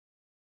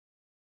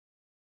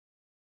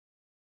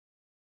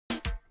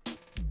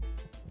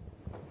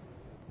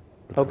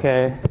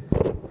Okay.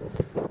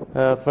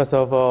 First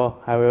of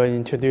all, I will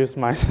introduce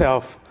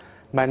myself.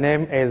 My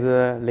name is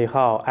Li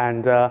Hao,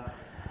 and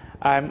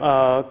I'm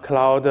a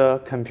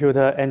cloud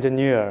computer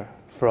engineer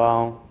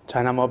from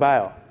China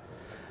Mobile.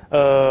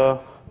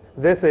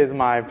 This is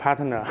my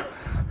partner,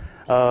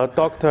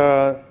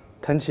 Dr.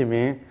 Teng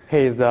Qiming. He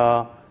is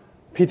the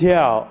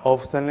PTL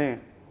of Senlin.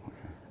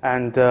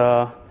 And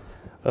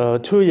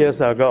 2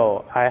 years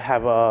ago, I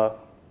have a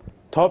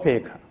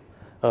topic,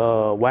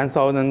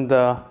 1,000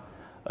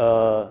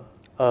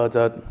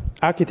 the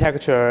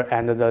architecture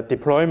and the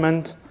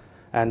deployment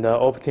and the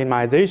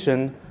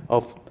optimization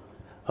of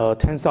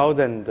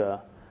 10,000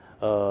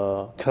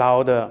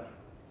 cloud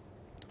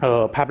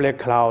public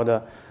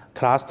cloud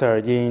cluster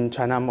in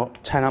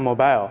China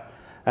Mobile.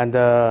 And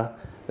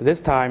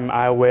this time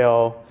I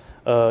will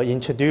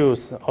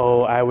introduce,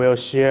 or I will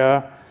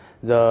share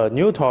the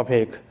new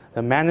topic,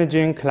 the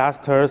managing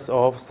clusters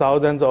of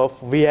thousands of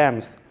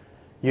VMs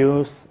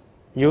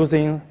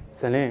using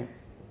Senlin.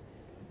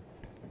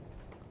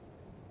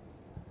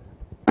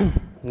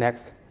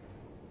 Next.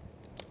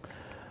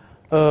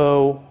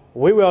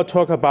 We will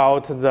talk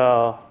about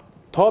the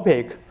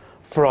topic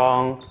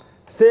from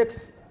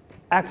 6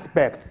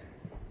 aspects.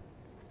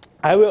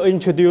 I will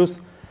introduce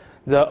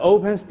the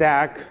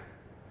OpenStack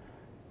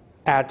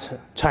at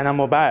China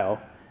Mobile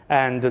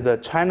and the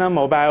China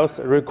Mobile's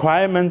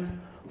requirements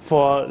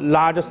for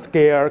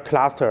large-scale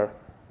cluster.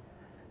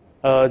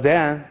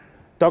 Then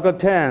Dr.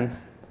 Teng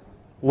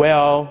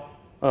will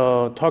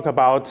talk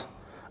about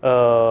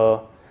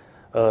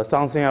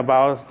something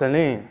about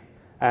Senlin,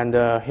 and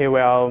he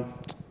will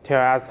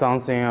tell us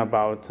something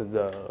about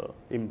the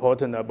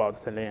important about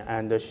Senlin,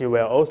 and she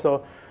will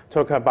also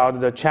talk about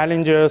the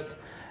challenges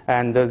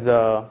and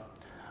the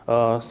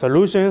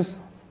solutions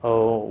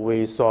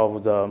we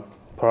solve the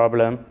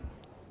problem.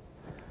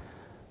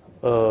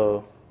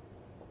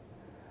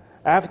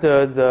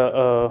 After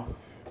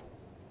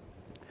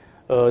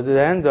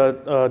then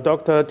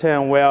Dr.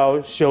 Teng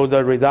will show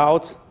the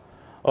results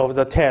of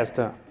the test,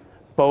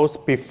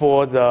 both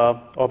before the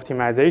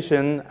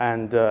optimization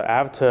and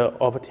after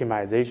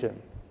optimization.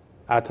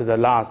 At the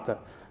last,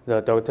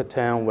 the Dr.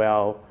 Teng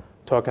will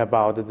talk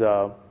about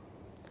the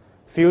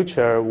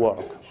future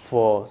work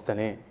for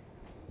Senlin.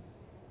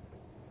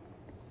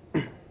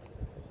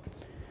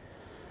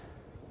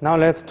 Now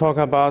let's talk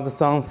about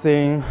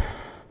something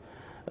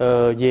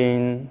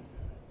in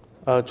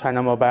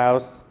China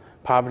Mobile's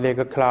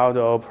public cloud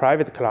or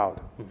private cloud.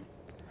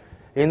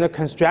 In the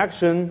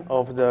construction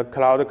of the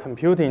cloud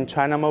computing,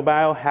 China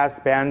Mobile has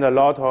spent a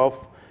lot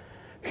of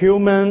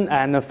human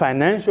and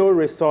financial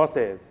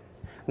resources.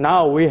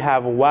 Now we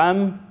have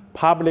one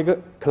public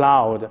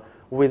cloud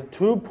with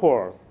 2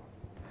 ports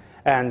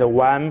and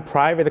one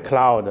private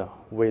cloud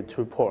with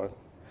 2 ports.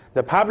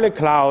 The public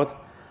cloud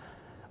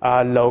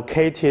are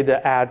located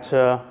at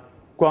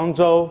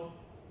Guangzhou,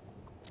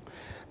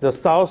 the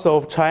south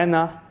of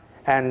China,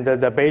 and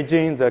the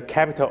Beijing, the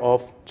capital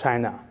of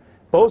China.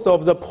 Both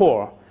of the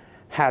ports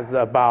has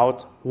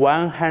about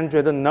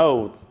 100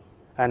 nodes,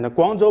 and the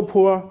Guangzhou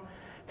port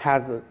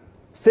has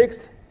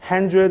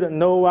 600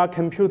 NOVA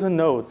computer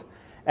nodes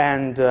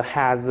and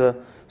has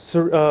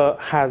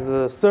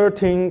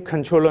 13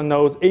 controller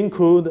nodes,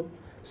 include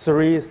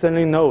 3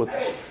 Senlin nodes,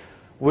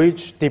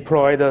 which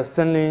deploy the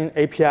Senlin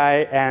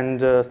API and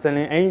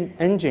Senlin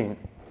engine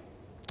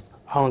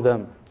on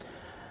them.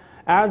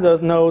 Other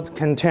nodes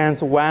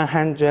contains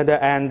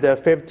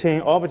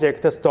 115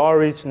 object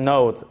storage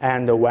nodes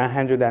and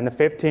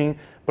 115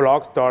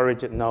 block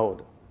storage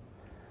node.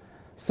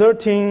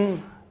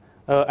 13,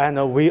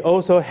 and we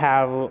also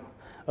have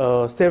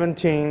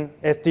 17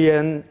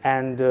 SDN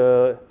and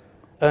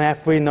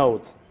NFV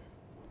nodes.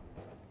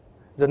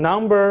 The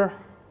number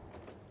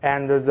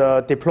and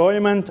the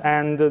deployment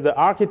and the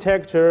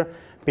architecture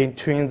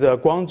between the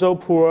Guangzhou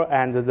pool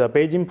and the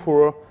Beijing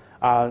pool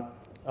are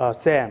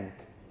same.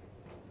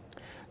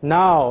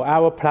 Now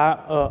our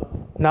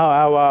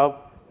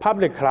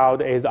public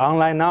cloud is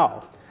online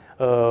now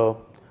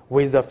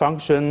with the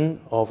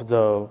function of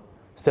the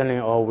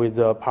Senlin or with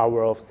the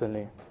power of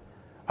Senlin.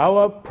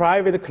 Our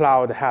private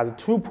cloud has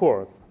 2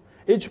 ports.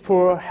 Each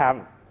port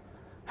have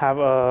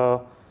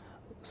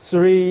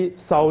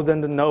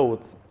 3,000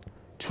 nodes.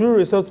 2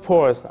 resource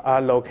ports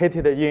are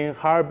located in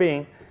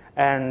Harbin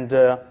and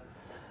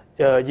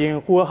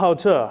in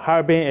Huahaoche.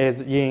 Harbin is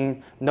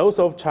in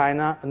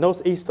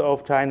northeast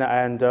of China,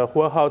 and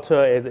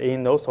Huahaoche is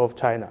in north of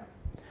China.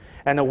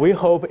 And we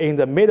hope in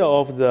the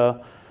middle of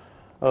the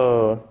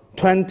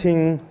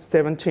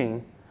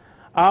 2017,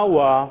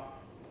 our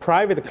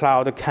private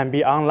cloud can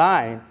be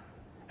online,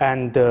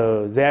 and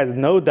there's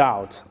no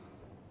doubt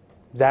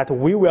that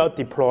we will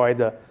deploy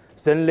the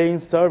Senlin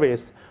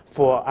service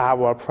for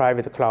our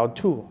private cloud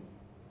too.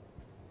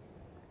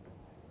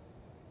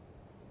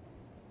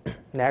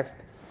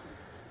 Next.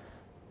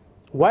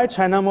 Why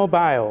China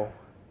Mobile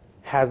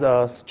has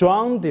a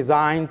strong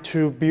design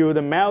to build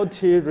a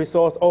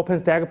multi-resource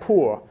OpenStack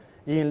pool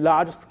in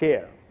large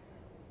scale?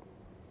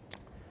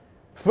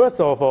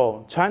 First of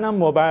all, China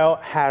Mobile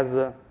has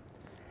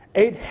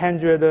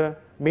 800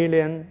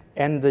 million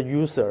end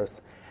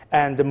users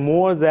and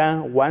more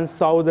than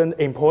 1,000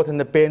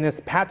 important business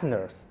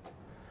partners.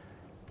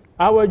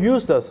 Our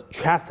users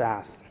trust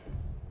us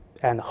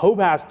and hope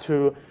us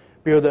to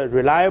build a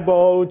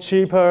reliable,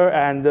 cheaper,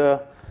 and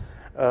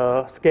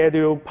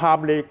scheduled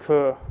public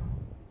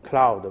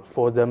cloud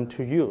for them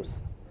to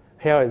use.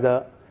 Here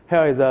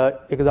is an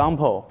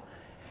example,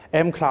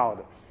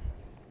 mCloud.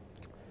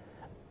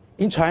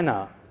 In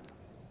China,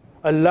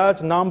 a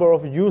large number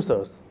of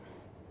users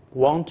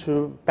want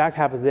to back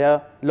up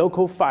their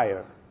local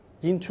file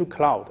into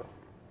cloud.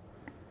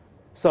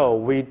 So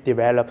we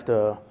developed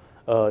a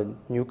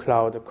new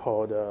cloud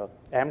called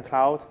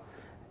mCloud.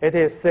 It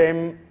is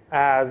same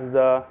as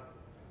the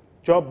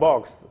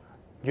Dropbox.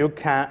 You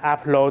can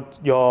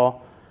upload your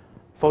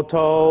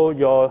photo,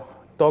 your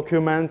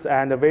documents,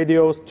 and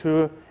videos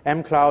to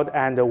mCloud,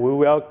 and we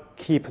will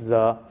keep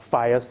the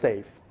file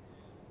safe.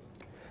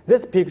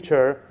 This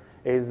picture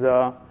is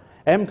the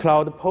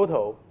mCloud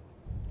portal.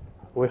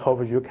 We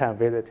hope you can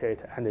visit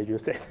it and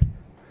use it.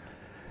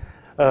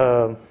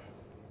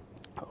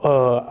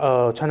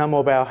 China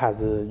Mobile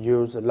has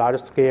used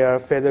large-scale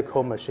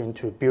physical machine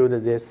to build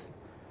this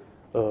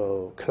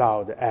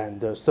cloud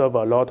and serve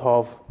a lot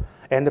of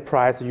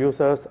enterprise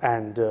users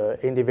and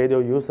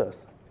individual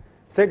users.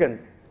 Second,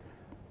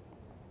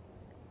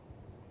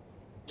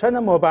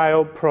 China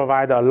Mobile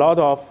provides a lot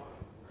of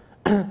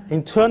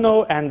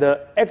internal and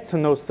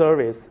external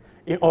service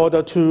in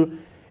order to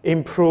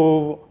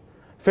improve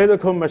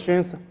physical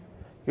machines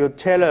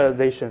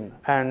utilization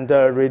and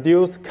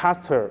reduce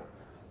cost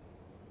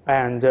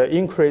and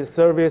increase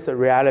service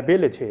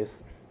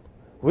reliabilities.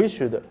 We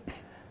should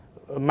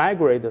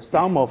migrate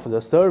some of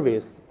the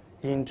service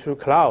into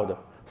cloud.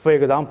 For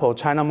example,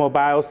 China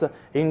Mobile's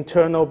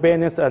internal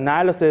business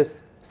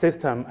analysis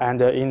system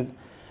and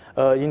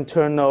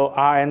internal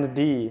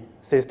R&D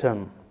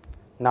system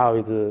now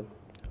is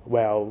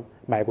well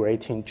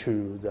migrating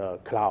to the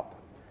cloud.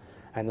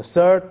 And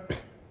third,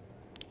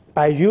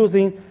 by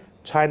using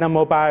China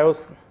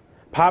Mobile's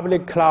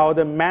public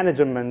cloud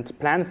management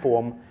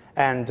platform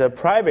and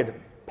private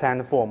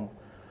platform,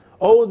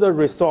 all the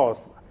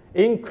resources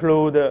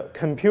include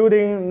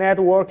computing,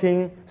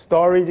 networking,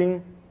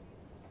 storage,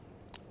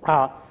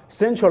 are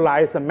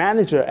centralized,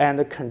 managed,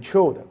 and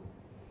controlled.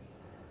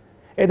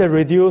 It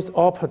reduces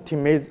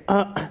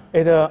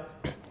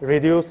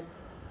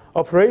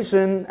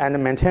operation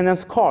and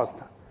maintenance cost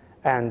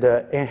and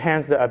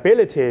enhance the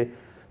ability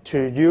to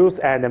use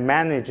and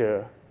manage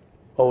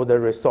all the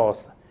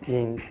resources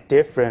in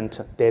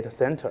different data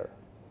centers.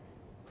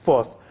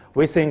 Fourth,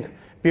 we think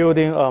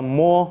building a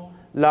more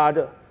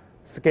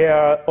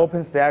large-scale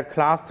OpenStack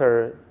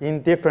cluster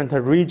in different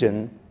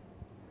regions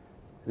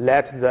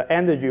let the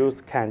end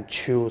user can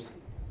choose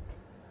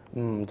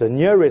the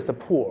nearest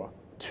pool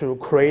to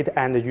create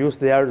and use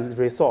their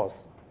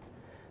resource.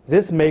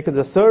 This makes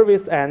the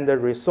service and the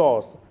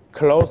resource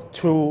close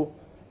to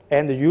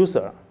end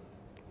user.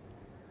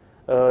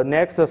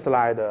 Next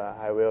slide,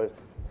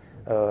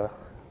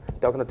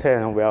 Dr.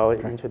 Tan will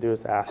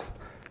introduce us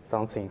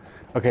something.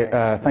 Okay,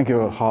 thank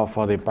you, Hao,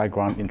 for the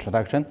background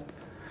introduction.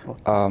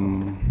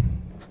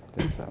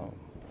 Let's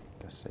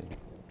see.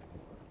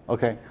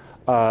 Okay,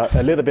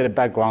 a little bit of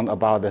background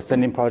about the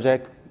Senlin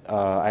project.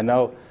 I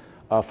know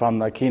from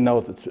the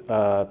keynote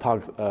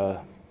talk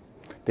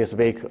this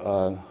week,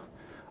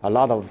 a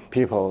lot of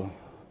people,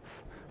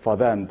 for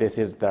them, this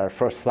is their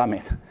first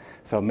summit.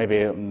 So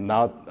maybe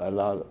not a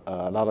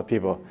lot of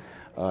people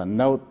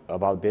know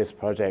about this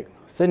project.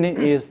 Senlin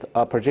is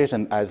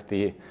positioned as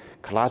the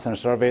cluster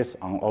service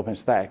on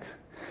OpenStack.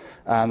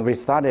 And we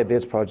started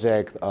this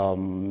project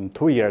 2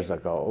 years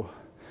ago.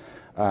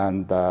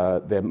 And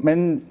the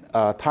main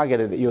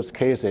targeted use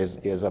cases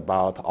is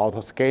about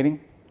auto-scaling,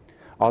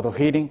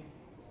 auto-heating,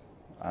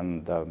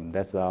 and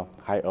that's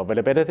high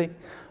availability,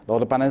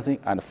 load balancing,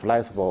 and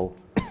flexible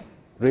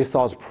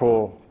resource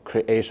pool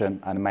creation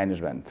and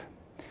management.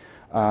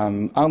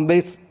 On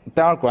this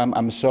diagram,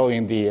 I'm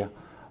showing the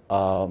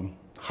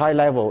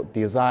high-level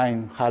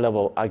design,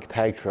 high-level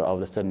architecture of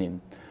the Senlin.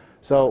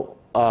 So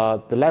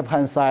the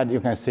left-hand side, you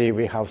can see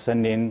we have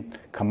Senlin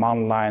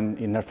command line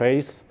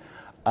interface,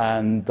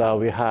 and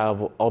we have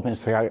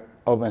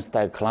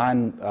OpenStack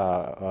client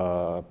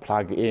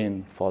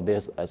plug-in for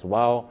this as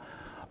well.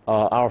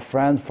 Our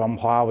friend from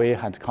Huawei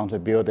had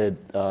contributed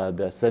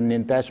the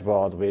Senlin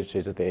dashboard, which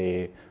is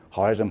the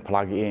Horizon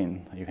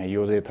plug-in. You can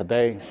use it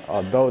today,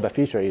 although the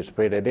feature is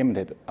pretty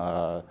limited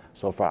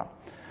so far.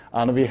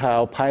 And we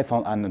have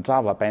Python and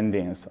Java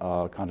bindings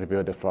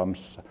contributed from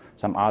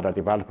some other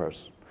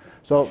developers.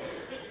 So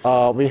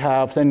we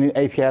have Senlin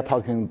API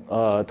talking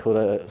to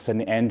the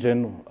Senlin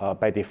engine.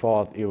 By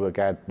default, you will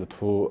get the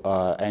two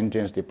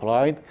engines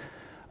deployed.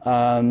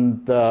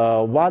 And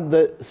what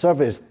the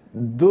service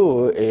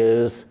do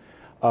is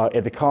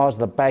it calls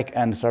the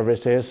back-end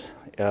services.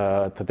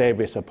 Today,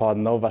 we support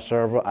Nova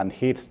Server and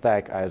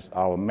HeatStack as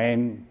our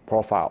main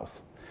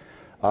profiles.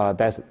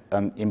 That's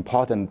an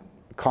important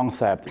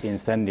concept in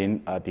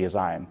Senlin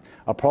design.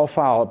 A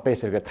profile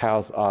basically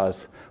tells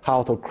us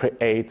how to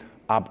create,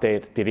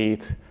 update,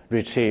 delete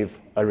retrieve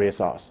a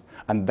resource,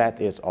 and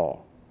that is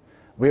all.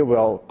 We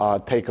will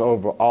take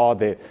over all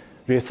the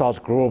resource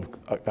group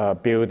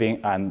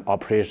building and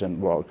operation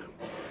work.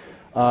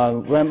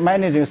 When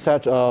managing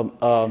such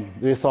a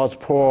resource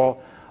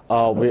pool,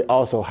 we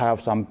also have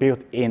some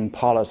built-in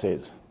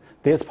policies.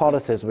 These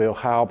policies will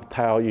help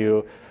tell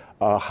you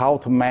how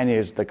to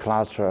manage the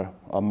cluster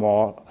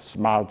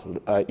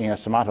in a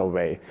smarter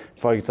way.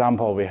 For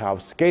example, we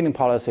have scaling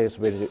policies,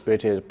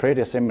 which is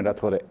pretty similar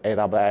to the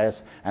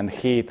AWS and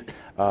heat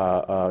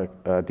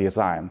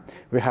design.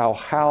 We have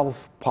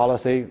health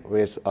policy,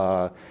 which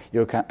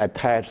you can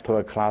attach to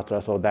a cluster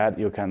so that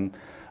you can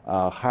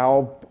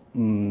help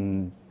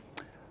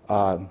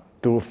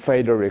do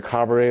failure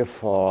recovery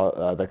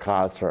for the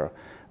cluster.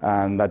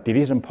 And the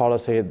deletion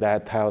policy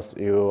that tells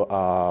you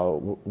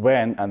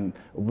when and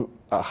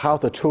how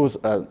to choose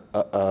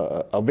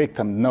a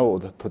victim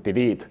node to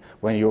delete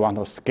when you want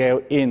to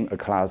scale in a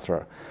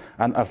cluster.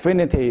 And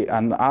affinity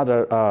and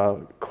other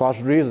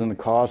cross-region,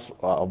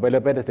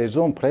 availability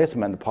zone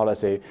placement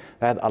policy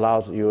that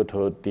allows you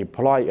to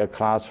deploy a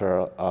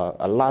cluster,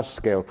 a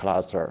large-scale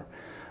cluster.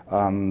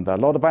 The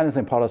load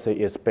balancing policy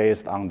is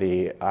based on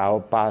the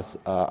LBAS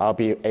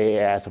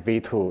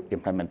v2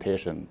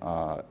 implementation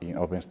in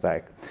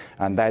OpenStack.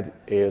 And that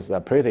is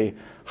a pretty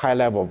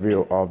high-level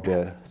view of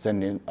the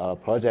Senlin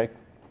project.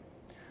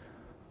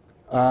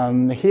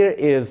 Here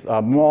is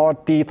a more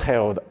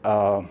detailed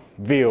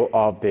view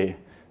of the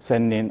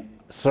Senlin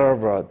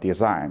server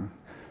design.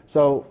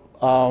 So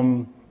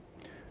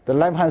the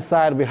left-hand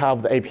side, we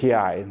have the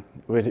API,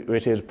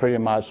 which is pretty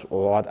much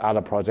what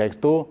other projects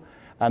do.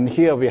 And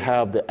here we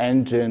have the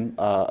engine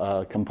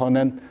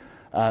component,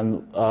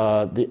 and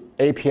the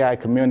API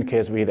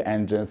communicates with the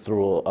engine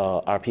through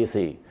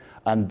RPC.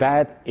 And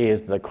that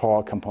is the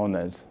core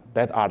components.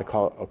 That are the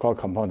core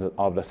components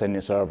of the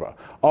Senlin server.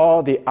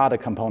 All the other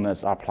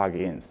components are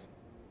plugins.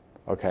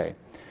 Okay,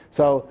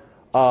 so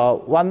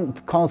one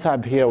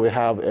concept here we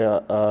have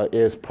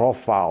is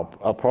profile.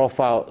 A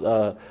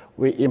profile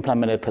we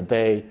implemented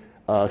today.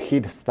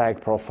 Heat stack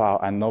profile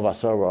and Nova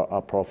server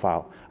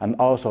profile. And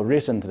also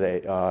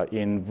recently,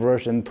 in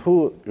version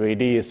 2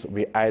 release,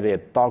 we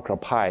added Docker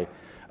Pi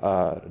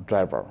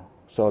driver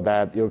so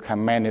that you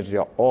can manage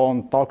your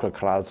own Docker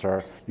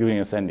cluster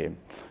using Senlin.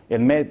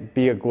 It may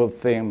be a good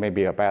thing,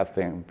 maybe a bad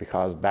thing,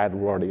 because that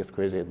world is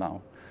crazy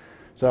now.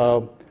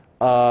 So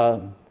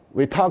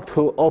we talk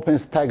to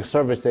OpenStack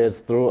services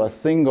through a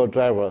single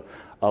driver.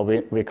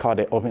 We call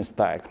it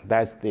OpenStack.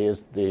 That's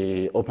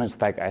the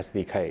OpenStack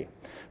SDK.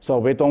 So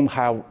we don't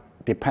have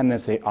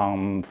dependency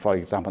on, for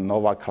example,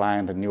 Nova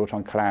client,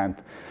 Neutron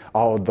client,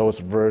 all those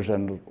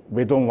versions.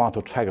 We don't want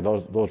to track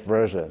those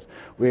versions.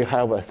 We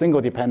have a single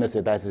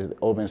dependency that is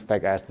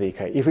OpenStack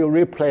SDK. If you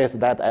replace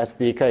that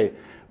SDK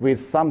with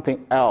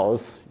something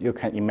else, you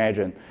can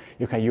imagine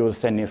you can use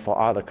Senlin for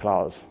other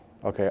clouds.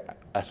 Okay,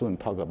 I shouldn't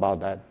talk about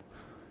that.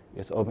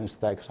 It's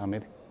OpenStack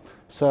Summit.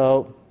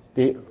 So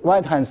the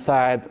right-hand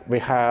side, we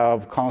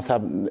have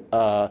concept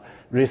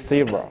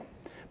receiver.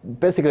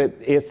 Basically,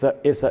 it's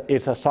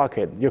a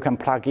socket. You can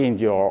plug in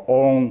your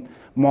own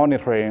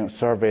monitoring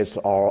service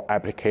or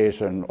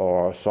application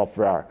or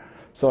software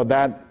so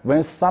that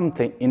when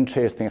something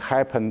interesting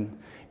happens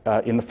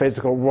in the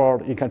physical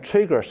world, you can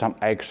trigger some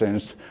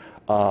actions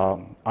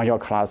on your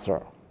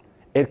cluster.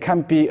 It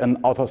can be an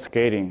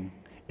auto-scaling.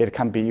 It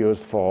can be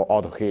used for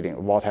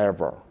auto-healing,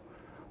 whatever.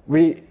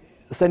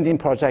 Senlin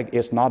project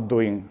is not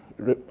doing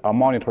a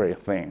monitoring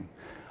thing.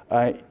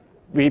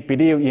 We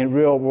believe in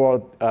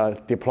real-world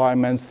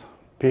deployments,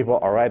 people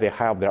already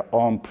have their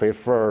own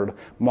preferred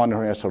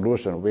monitoring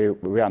solution.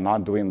 We are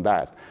not doing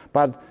that.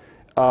 But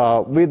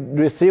with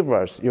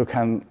receivers, you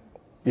can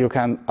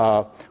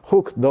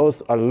hook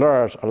those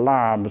alerts,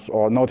 alarms,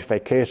 or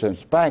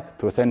notifications back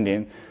to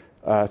Senlin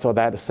so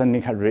that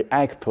Senlin can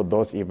react to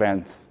those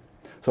events.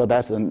 So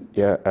that's an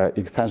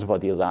extensible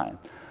design.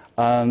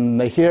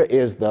 And here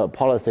is the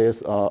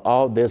policies.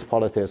 All these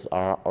policies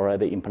are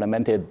already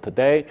implemented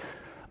today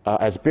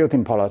as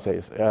built-in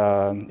policies.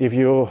 If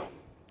you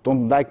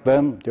don't like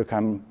them, you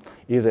can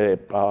easily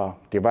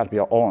develop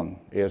your own.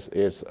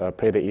 It's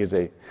pretty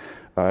easy,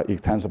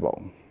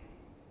 extensible.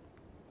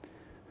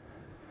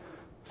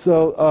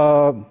 So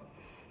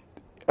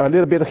a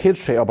little bit of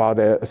history about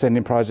the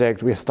Senlin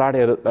project. We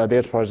started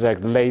this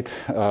project late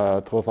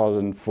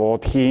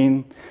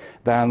 2014.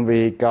 Then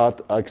we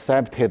got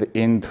accepted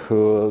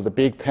into the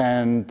Big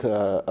Tent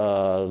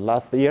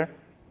last year.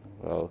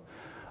 Well,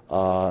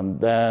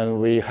 then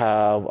we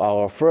have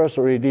our first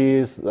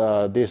release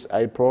this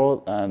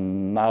April,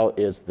 and now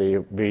it's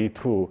the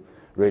V2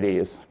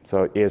 release.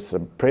 So it's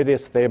pretty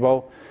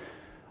stable,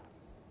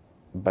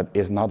 but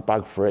it's not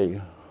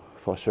bug-free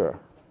for sure.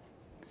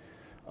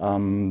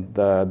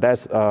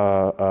 That's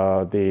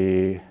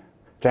the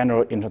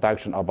general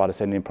introduction about the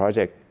Senlin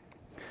project.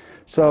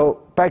 So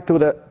back to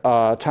the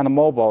China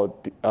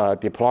Mobile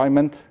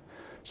deployment.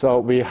 So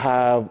we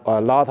have a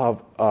lot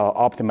of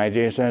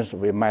optimizations.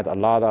 We met a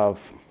lot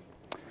of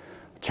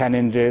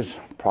challenges,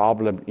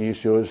 problem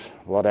issues,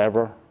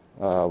 whatever.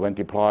 when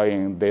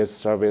deploying this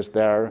service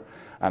there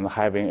and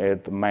having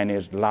it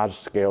manage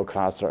large-scale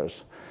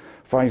clusters.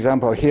 For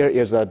example, here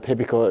is a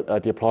typical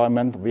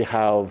deployment. We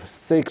have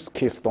 6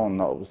 Keystone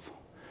nodes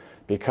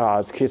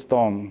because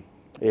Keystone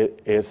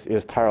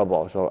is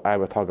terrible, so I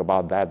will talk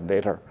about that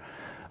later.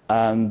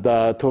 And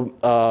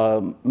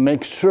to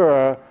make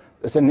sure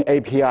the Senlin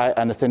API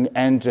and the Senlin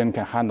engine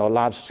can handle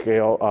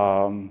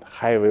large-scale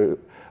heavy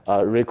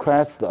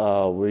requests,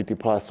 we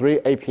deploy 3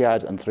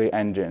 APIs and 3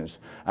 engines.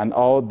 And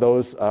all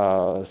those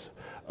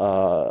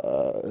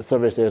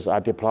services are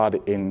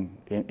deployed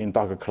in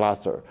Docker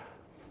cluster,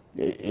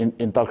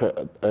 in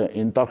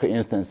Docker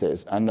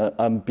instances.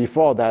 And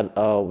before that,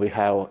 we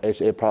have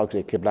HA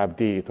proxy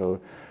kubelabd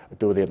to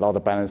do the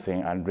load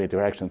balancing and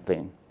redirection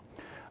thing.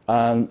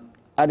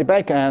 At the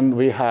back end,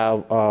 we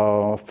have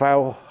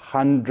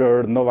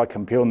 500 Nova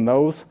Compute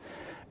nodes,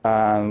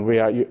 and we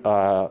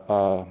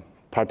are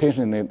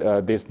partitioning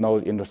these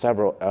nodes into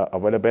several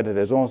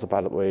availability zones,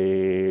 but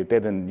we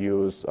didn't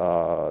use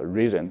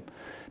reason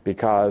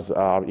because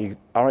our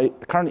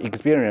current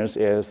experience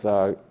is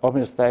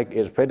OpenStack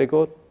is pretty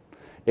good.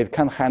 It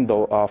can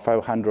handle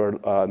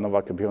 500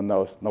 Nova Compute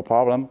nodes, no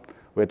problem.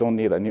 We don't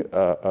need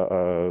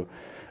a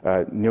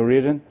new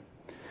region.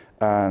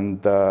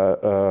 And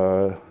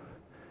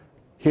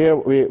here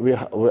we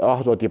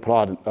also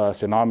deployed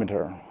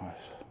Ceilometer.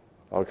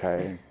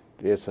 Okay,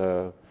 it's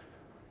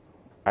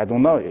I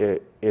don't know,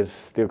 it's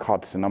still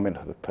called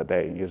Ceilometer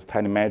today. It's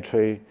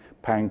telemetry,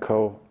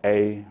 Panco,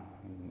 A,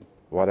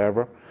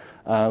 whatever.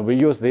 We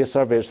use this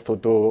service to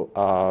do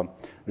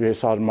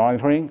resource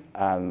monitoring,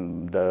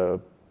 and the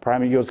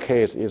primary use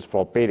case is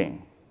for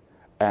billing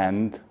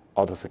and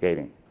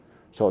auto-scaling.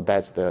 So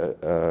that's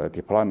the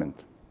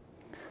deployment.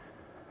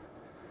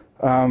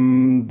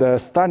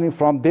 Starting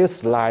from this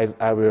slide,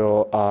 I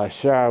will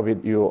share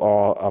with you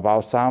all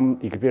about some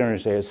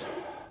experiences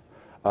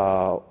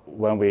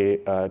when we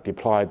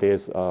deploy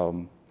this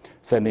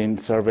Senlin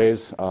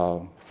service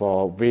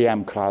for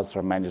VM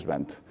cluster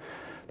management.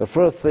 The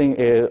first thing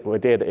we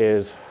did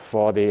is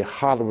for the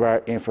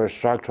hardware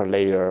infrastructure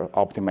layer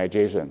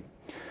optimization.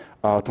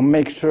 To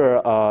make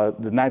sure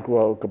the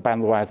network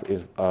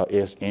bandwidth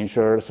is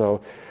ensured,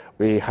 so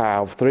we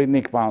have 3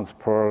 NIC bounds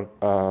per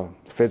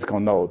physical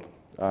node.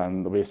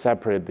 And we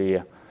separate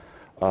the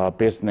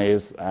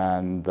business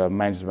and the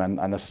management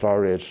and the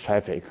storage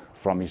traffic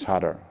from each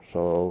other.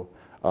 So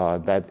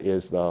that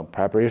is the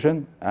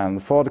preparation.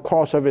 And for the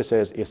core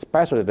services,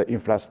 especially the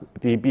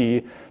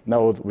InfluxDB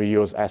node, we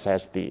use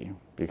SSD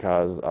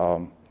because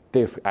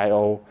disk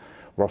I/O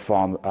were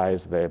found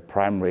as the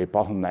primary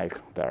bottleneck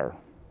there.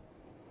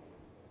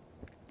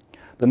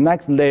 The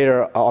next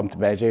layer of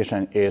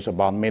optimization is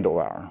about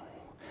middleware.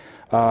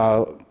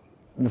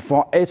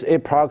 For HA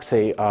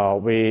proxy,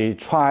 we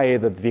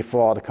tried the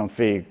default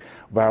config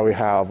where we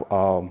have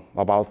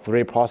about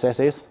 3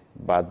 processes,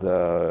 but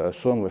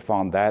soon we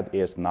found that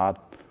is not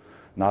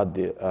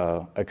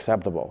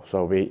acceptable.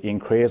 So we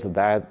increased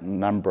that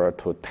number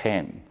to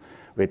 10.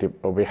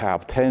 We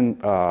have 10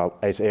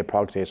 HA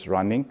proxies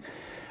running.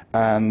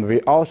 And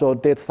we also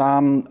did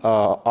some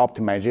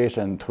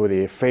optimization to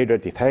the failure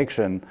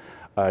detection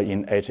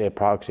in HA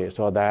proxy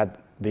so that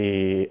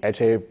the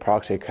HA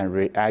proxy can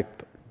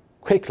react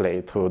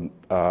quickly to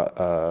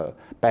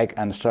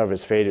back-end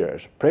service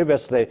failures.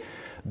 Previously,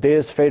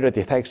 this failure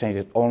detection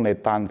is only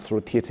done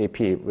through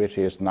TCP, which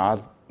is not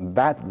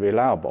that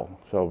reliable.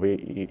 So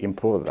we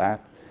improved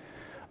that.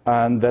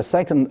 And the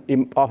second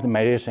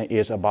optimization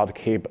is about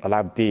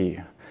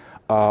kubelabd.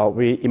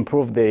 We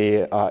improved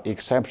the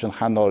exception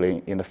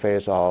handling in the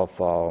face of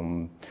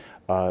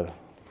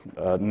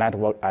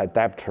network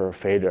adapter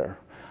failure.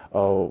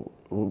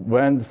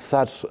 When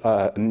such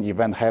an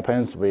event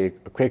happens, we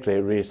quickly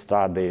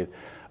restart the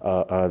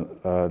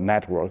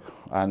network.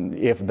 And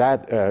if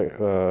that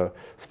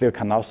still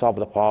cannot solve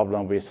the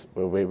problem, we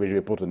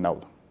reboot the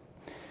node.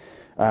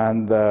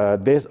 And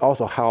this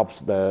also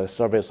helps the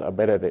service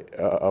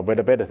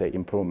availability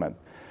improvement.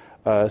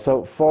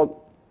 So for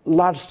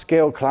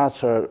large-scale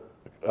cluster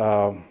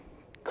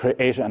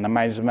creation and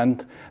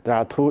management, there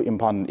are 2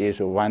 important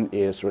issues. One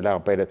is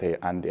reliability,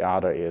 and the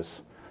other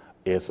is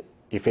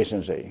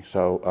efficiency.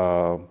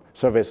 So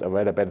service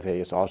availability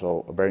is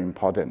also very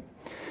important.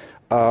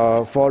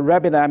 For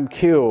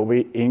RabbitMQ,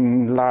 we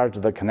enlarge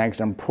the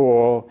connection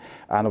pool,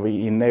 and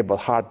we enable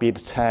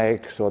heartbeat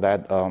check so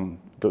that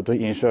to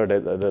ensure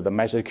that the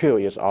message queue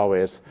is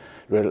always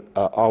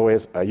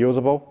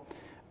usable.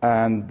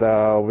 And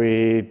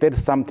we did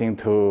something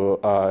to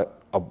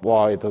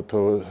avoid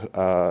to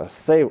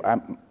save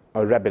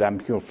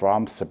RabbitMQ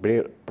from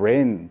split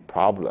brain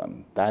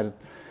problem.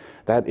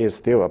 That is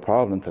still a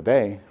problem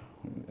today.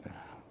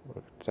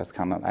 Just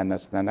cannot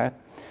understand that.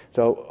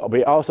 So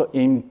we also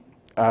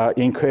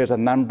increase the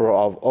number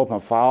of open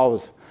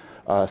files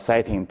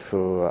setting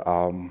to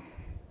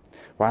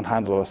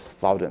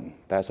 100,000.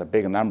 That's a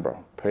big number.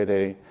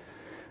 Pretty,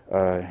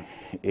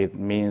 it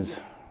means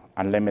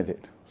unlimited.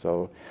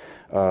 So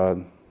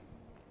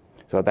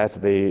that's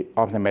the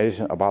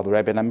optimization about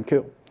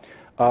RabbitMQ.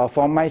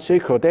 For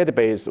MySQL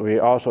database, we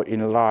also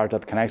enlarge the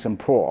connection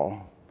pool.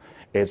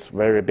 It's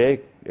very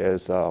big.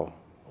 It's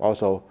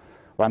also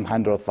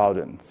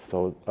 100,000.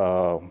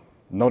 So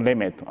no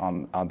limit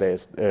on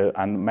this.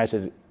 And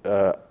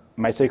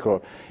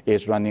MySQL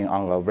is running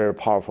on a very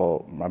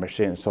powerful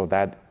machine, so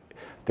that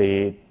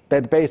the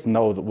database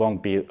node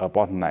won't be a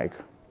bottleneck.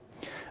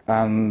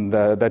 And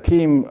the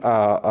team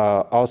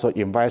also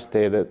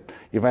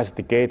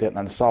investigated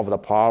and solved the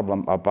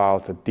problem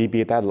about the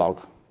DB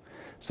deadlock.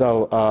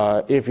 So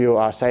if you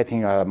are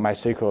setting a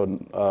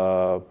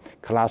MySQL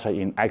cluster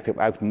in active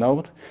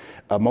mode,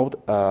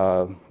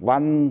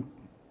 one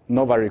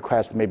Nova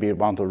request maybe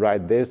want to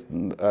write this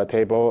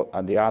table,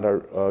 and the other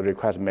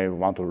request may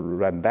want to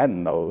write that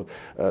node,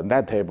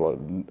 that table.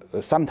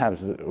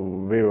 Sometimes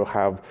we will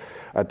have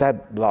a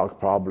deadlock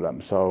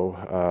problem.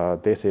 So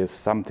this is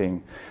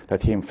something the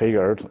team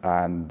figured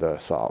and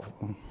solved.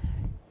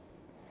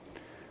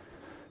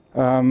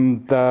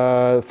 For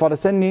the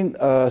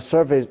Senlin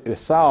service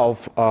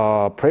itself,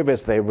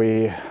 previously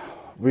we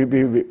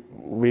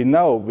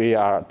know we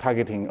are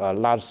targeting a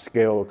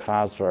large-scale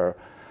cluster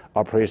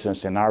operation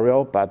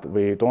scenario, but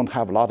we don't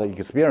have a lot of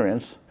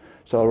experience.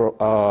 So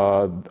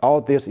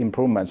all these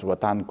improvements were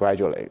done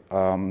gradually.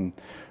 The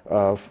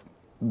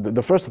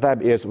first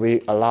step is we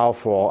allow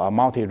for a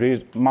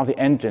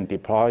multi-engine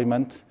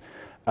deployment.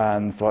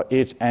 And for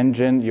each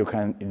engine, you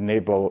can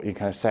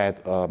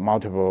set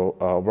multiple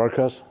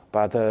workers.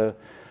 But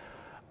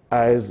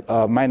as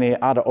many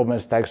other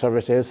OpenStack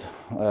services,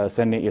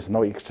 Senlin is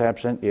no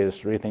exception.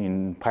 It's written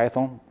in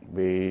Python.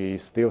 We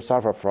still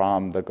suffer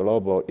from the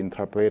global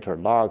interpreter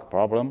log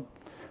problem.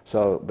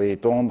 So we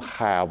don't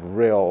have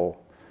real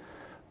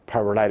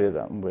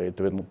parallelism. We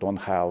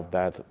don't have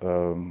that.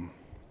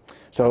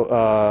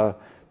 So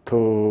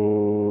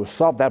to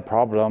solve that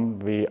problem,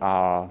 we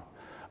are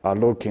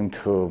looking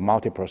to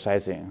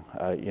multiprocessing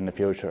in the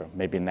future,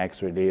 maybe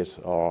next release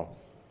or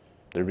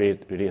the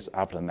release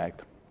after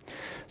next.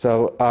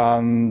 So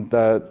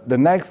the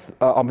next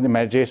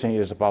optimization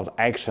is about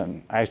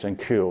action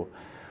queue.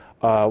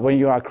 When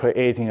you are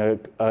creating a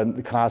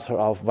cluster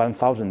of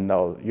 1,000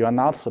 nodes, you are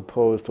not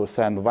supposed to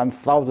send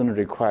 1,000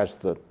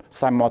 requests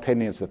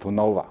simultaneously to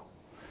Nova.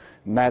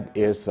 And that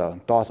is a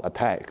DOS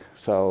attack.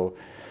 So,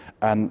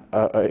 and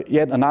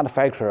yet another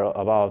factor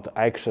about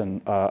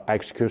action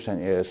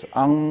execution is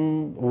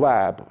on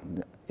web,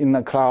 in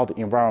the cloud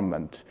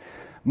environment,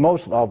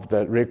 most of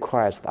the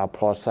requests are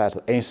processed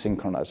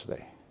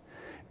asynchronously.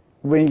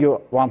 When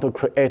you want to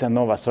create a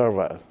Nova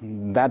server,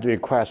 that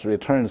request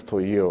returns to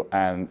you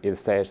and it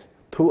says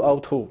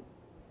 202.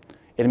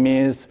 It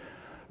means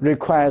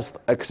request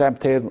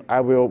accepted,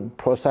 I will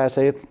process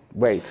it,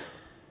 wait.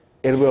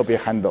 It will be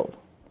handled.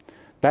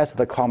 That's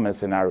the common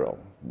scenario.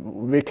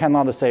 We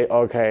cannot say,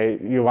 okay,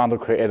 you want to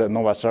create a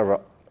Nova server,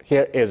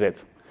 here is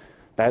it.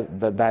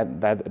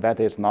 That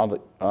is not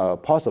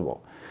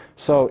possible.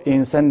 So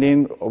in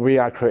Senlin, we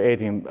are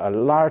creating a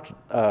large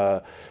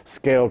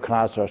scale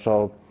cluster.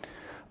 So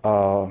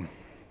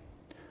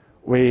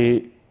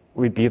we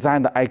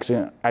designed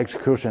the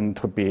execution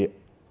to be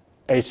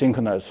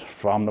asynchronous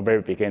from the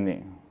very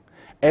beginning.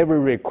 Every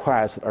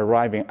request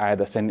arriving at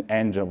the Senlin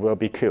engine will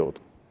be queued.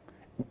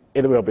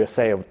 It will be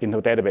saved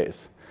into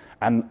database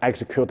and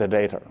executed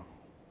later.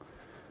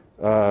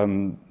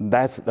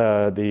 That's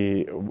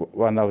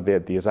one of the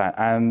design.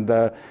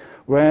 And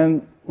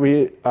when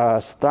we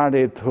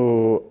started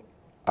to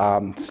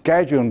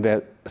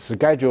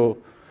schedule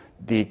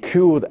the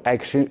queued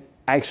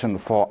action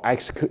for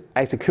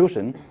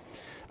execution,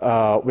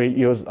 we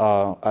use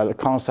a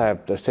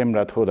concept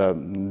similar to the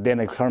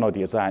Linux kernel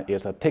design.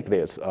 Is a ticket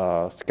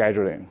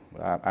scheduling.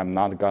 I'm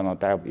not going to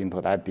dive into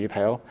that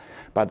detail,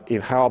 but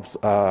it helps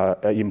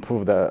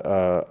improve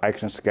the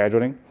action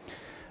scheduling.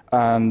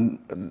 And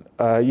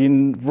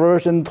in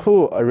version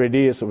 2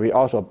 release, we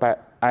also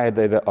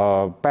added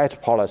a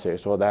batch policy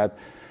so that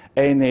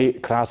any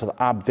cluster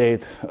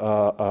update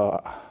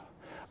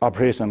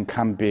operation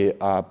can be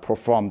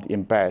performed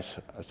in batch,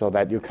 so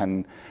that you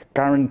can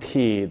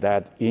guarantee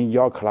that in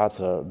your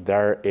cluster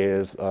there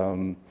is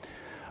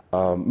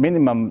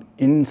minimum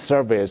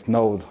in-service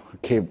node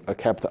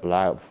kept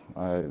alive.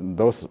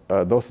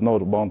 Those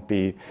nodes won't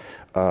be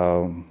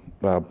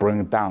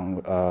bring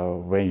down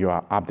when you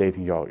are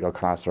updating your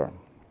cluster.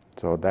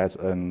 So that's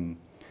an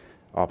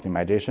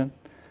optimization.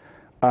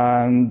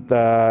 And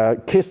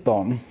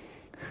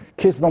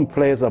Keystone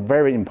plays a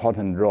very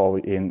important role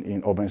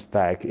in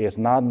OpenStack. It's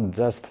not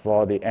just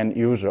for the end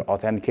user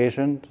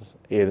authentication,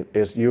 it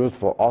is used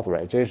for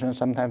authorization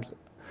sometimes.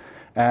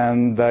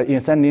 And in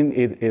Senlin,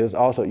 it is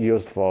also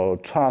used for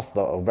trust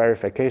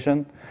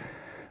verification.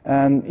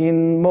 And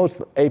in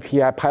most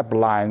API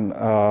pipeline,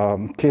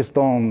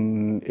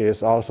 Keystone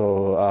is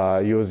also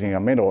using a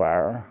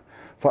middleware.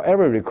 For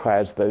every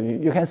request,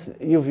 you can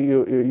if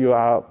you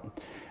are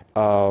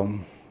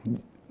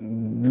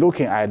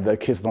looking at the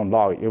Keystone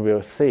log, you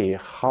will see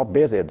how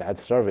busy that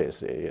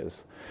service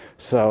is.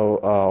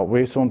 So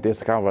we soon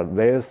discovered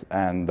this,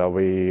 and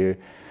we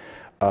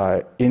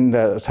in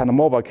the China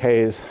Mobile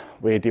case,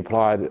 we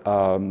deployed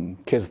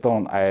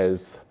Keystone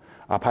as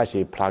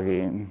Apache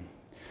plugin,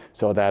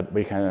 so that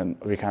we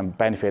can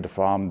benefit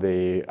from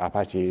the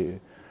Apache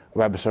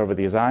web server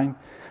design,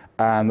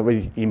 and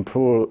we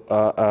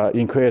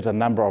increase the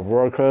number of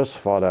workers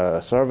for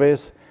the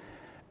service.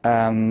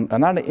 And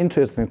another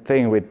interesting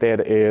thing we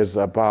did is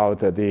about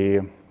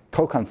the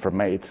token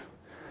format.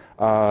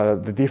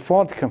 The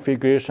default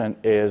configuration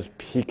is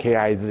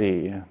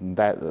PKIZ,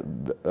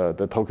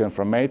 the token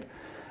format.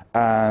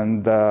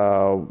 And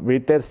we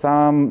did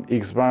some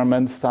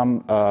experiments,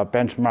 some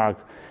benchmark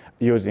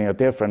using a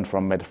different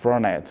format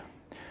format.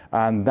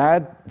 And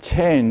that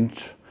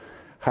change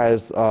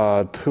has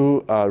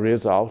two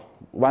results.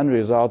 One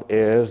result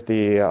is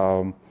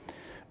the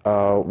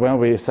when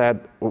we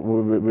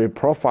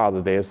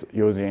profiled this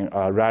using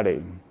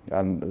Rally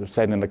and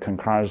setting the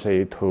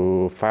concurrency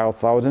to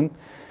 5,000.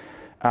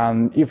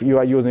 And if you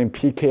are using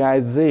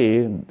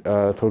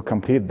PKIZ to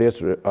complete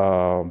this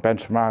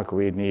benchmark,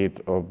 we need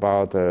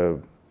about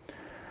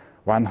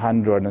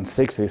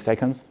 160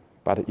 seconds.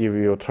 But if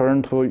you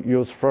turn to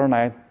use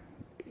Fernet,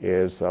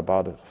 it's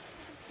about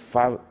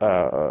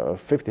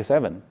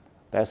 57.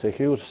 That's a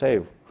huge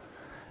save.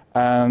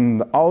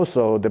 And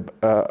also,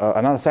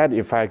 another side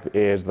effect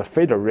is the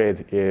failure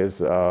rate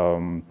is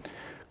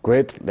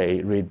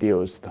greatly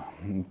reduced.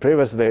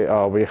 Previously,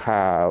 we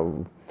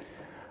have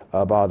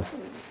about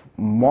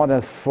more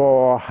than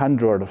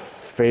 400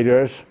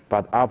 failures,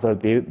 but after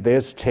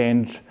this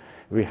change,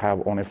 we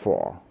have only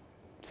 4.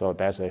 So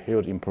that's a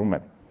huge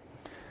improvement.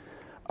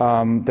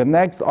 The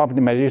next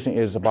optimization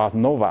is about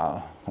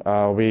Nova.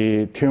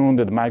 We tuned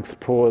the max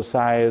pool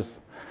size.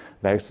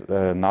 That's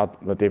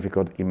not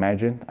difficult to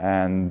imagine.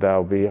 And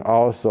we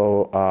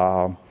also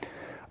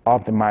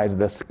optimized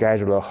the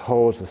scheduler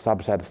host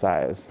subset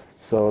size,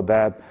 so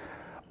that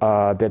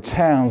the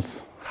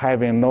chance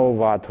having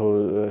Nova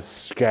to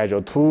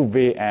schedule 2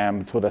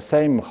 VM to the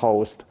same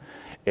host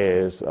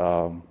is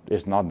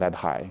not that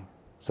high.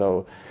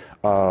 So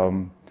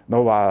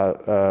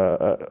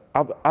Nova,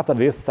 after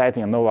this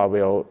setting, Nova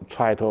will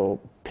try to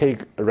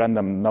pick a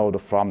random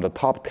node from the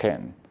top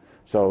 10.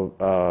 So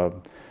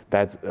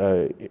that's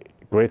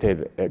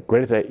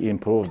greatly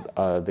improved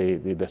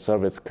the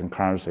service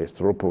concurrency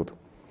throughput.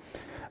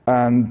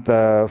 And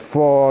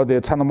for the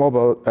China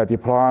Mobile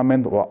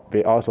deployment,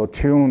 we also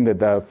tuned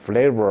the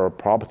flavor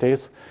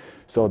properties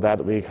so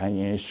that we can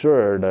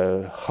ensure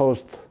the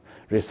host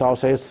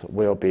resources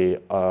will be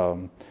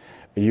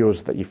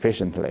used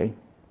efficiently.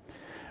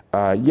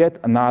 Yet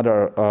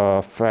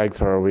another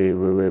factor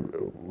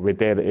we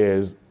did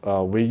is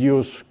we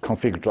use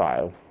config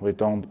drive. We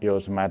don't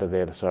use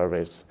metadata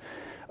service.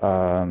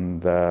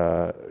 And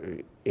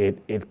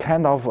it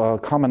kind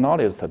of common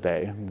knowledge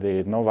today.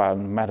 The Nova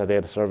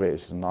metadata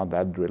service is not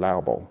that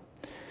reliable.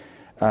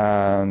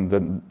 And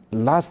the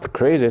last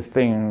craziest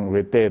thing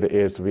we did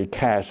is we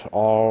cache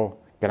all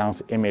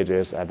Gnocchi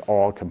images at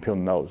all compute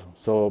nodes.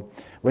 So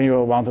when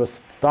you want to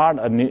start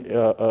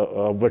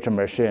a virtual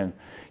machine,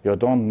 you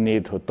don't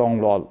need to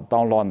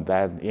download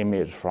that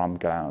image from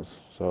Gnocchi.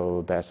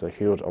 So that's a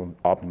huge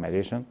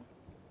optimization.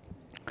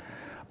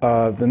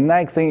 The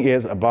next thing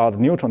is about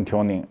neutron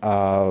tuning.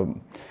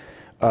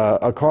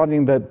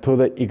 According to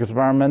the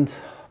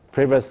experiment,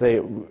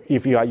 previously,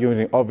 if you are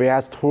using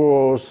OVS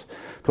tools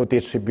to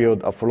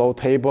distribute a flow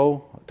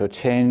table, to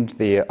change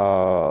the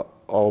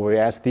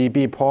OVS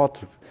DB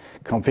port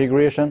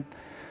configuration,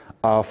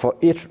 for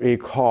each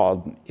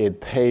record,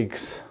 it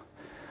takes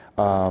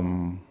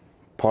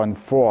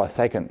 0.4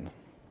 seconds.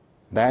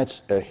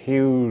 That's a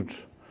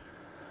huge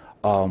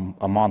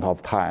amount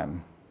of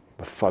time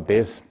for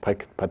this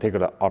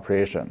particular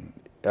operation.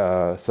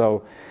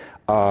 So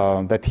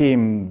the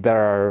team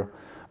there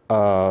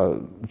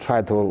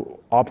tried to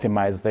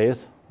optimize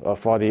this.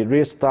 For the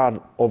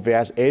restart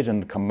OVS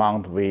agent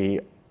command, we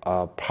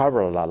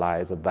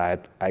parallelized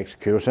that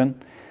execution.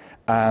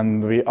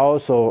 And we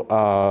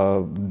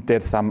also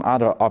did some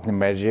other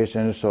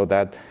optimizations so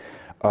that,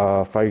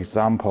 for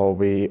example,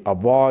 we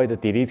avoid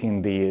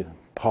deleting the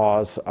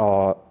pods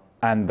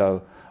and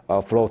the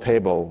flow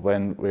table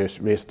when we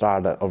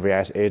restart the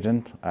OVS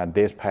agent. And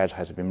this patch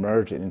has been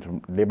merged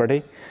into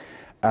Liberty.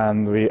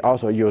 And we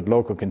also use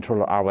local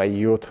controller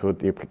RYU to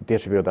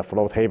distribute the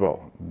flow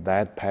table.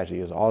 That patch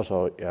is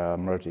also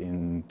merged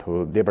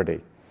into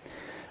Liberty.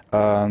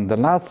 The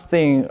last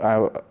thing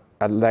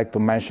I'd like to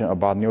mention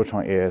about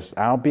Neutron is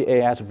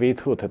LBAS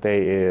v2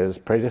 today is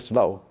pretty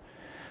slow.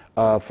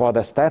 For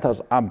the status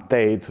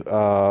update,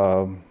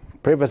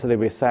 previously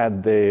we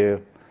set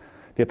the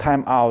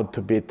timeout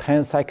to be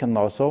 10 seconds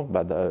or so,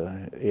 but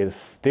it's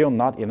still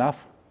not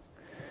enough.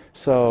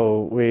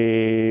 So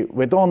we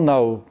don't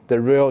know the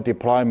real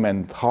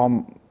deployment,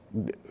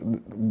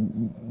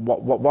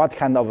 what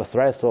kind of a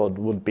threshold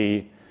would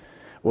be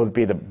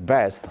the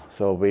best.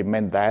 So we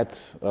made that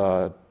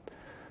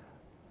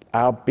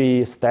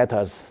LB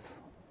status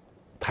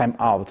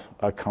timeout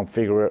a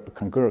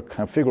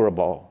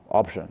configurable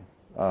option.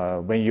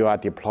 When you are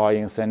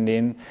deploying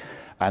Senlin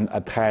and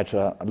attach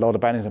a load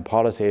balancing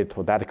policy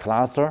to that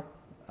cluster,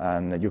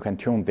 and you can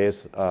tune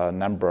this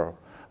number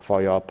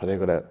for your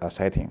particular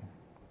setting.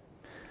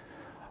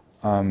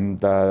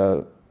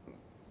 The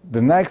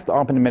next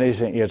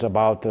optimization is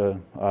about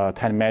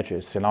telemetry,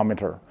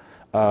 Ceilometer.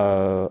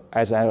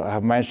 As I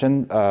have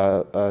mentioned,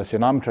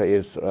 Ceilometer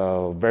is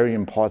very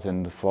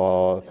important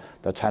for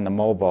the China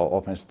Mobile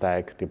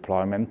OpenStack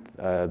deployment.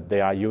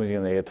 They are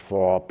using it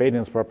for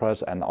business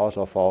purpose and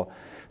also for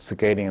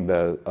scaling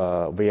the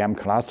VM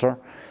cluster.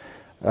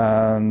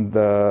 And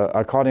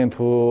according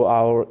to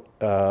our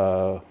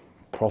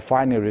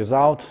profiling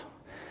result,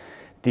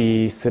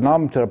 the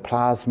Ceilometer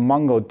plus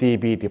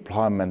MongoDB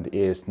deployment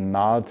is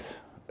not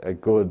a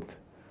good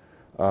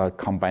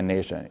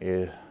combination.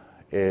 It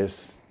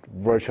is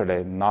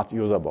virtually not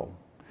usable.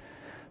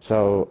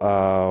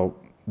 So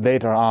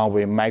later on,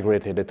 we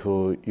migrated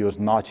to use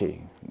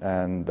Gnocchi.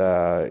 And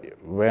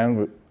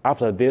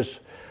after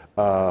this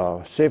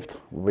shift,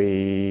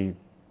 we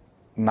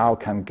now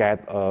can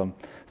get a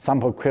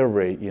sample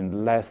query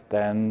in less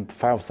than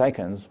 5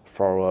 seconds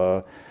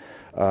for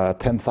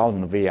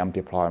 10,000 VM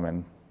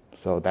deployment.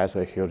 So that's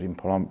a huge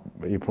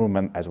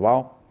improvement as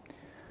well.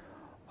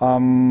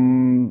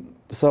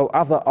 So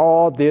after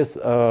all these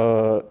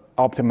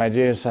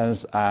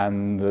optimizations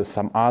and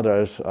some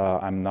others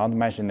I'm not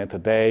mentioning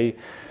today,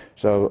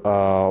 so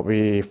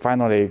we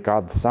finally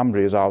got some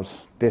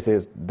results.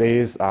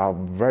 These are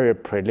very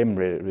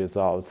preliminary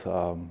results.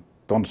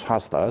 Don't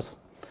trust us.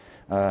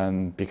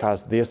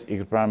 Because these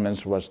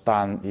experiments was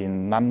done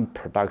in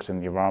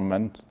non-production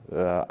environment.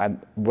 And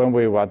when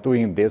we were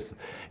doing this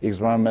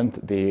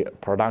experiment, the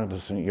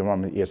production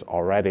environment is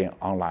already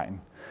online.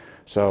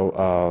 So,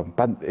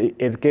 but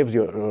it gives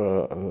you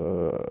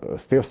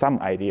still some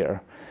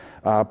idea.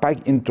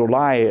 Back in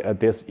July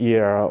this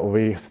year,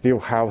 we still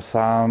have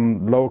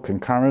some low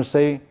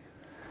concurrency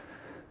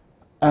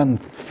and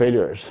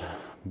failures.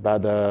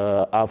 But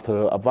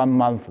after a 1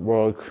 month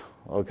work,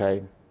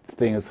 okay,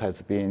 things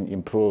has been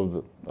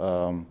improved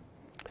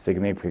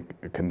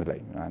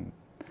significantly.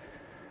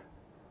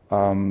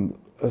 And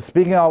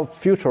speaking of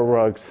future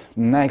works,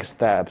 next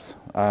steps,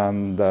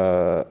 and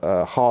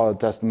Hall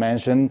just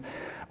mentioned,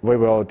 we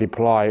will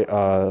deploy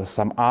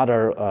some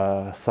other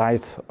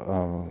sites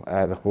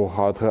at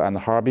Wuhan and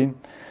Harbin.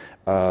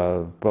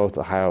 Both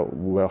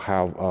will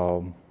have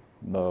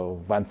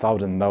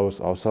 1,000 nodes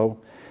also.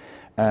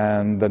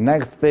 And the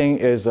next thing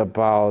is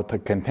about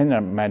container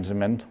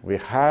management. We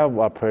have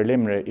a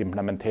preliminary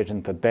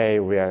implementation today.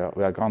 We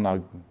are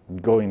gonna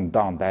going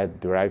down that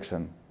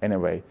direction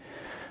anyway,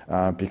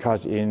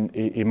 because in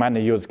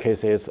many use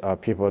cases,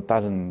 people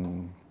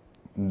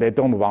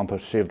don't want to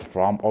shift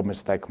from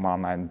OpenStack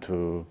command line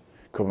to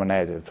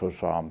Kubernetes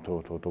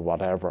to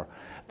whatever.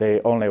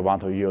 They only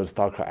want to use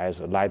Docker as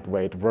a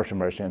lightweight virtual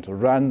machine to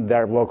run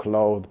their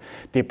workload,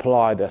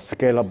 deployed,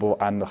 scalable,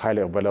 and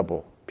highly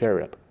available.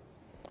 Period.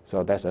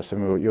 So that's a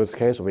simple use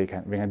case. We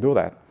can do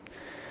that.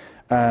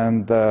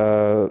 And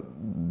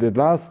the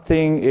last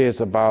thing is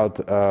about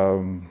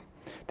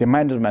the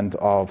management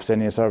of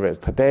Senlin service.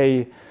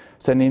 Today,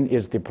 Senlin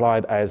is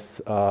deployed as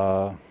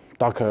a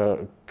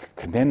Docker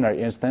container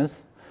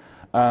instance.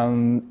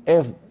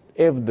 If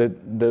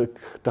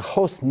the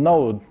host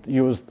node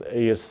used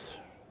is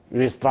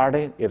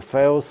restarted, it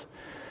fails,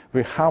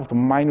 we have to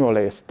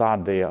manually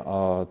start the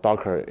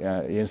Docker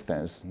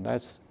instance.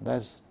 That's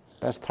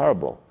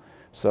terrible.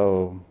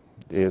 So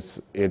it's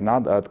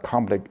not a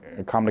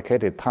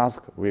complicated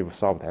task. We've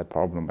solved that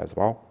problem as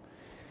well.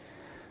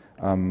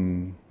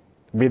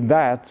 With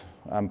that,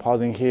 I'm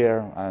pausing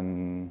here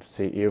and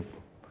see if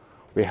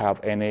we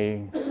have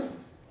any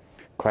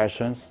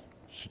questions,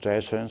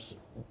 suggestions,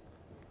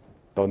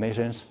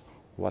 donations,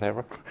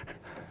 whatever.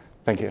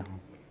 Thank you.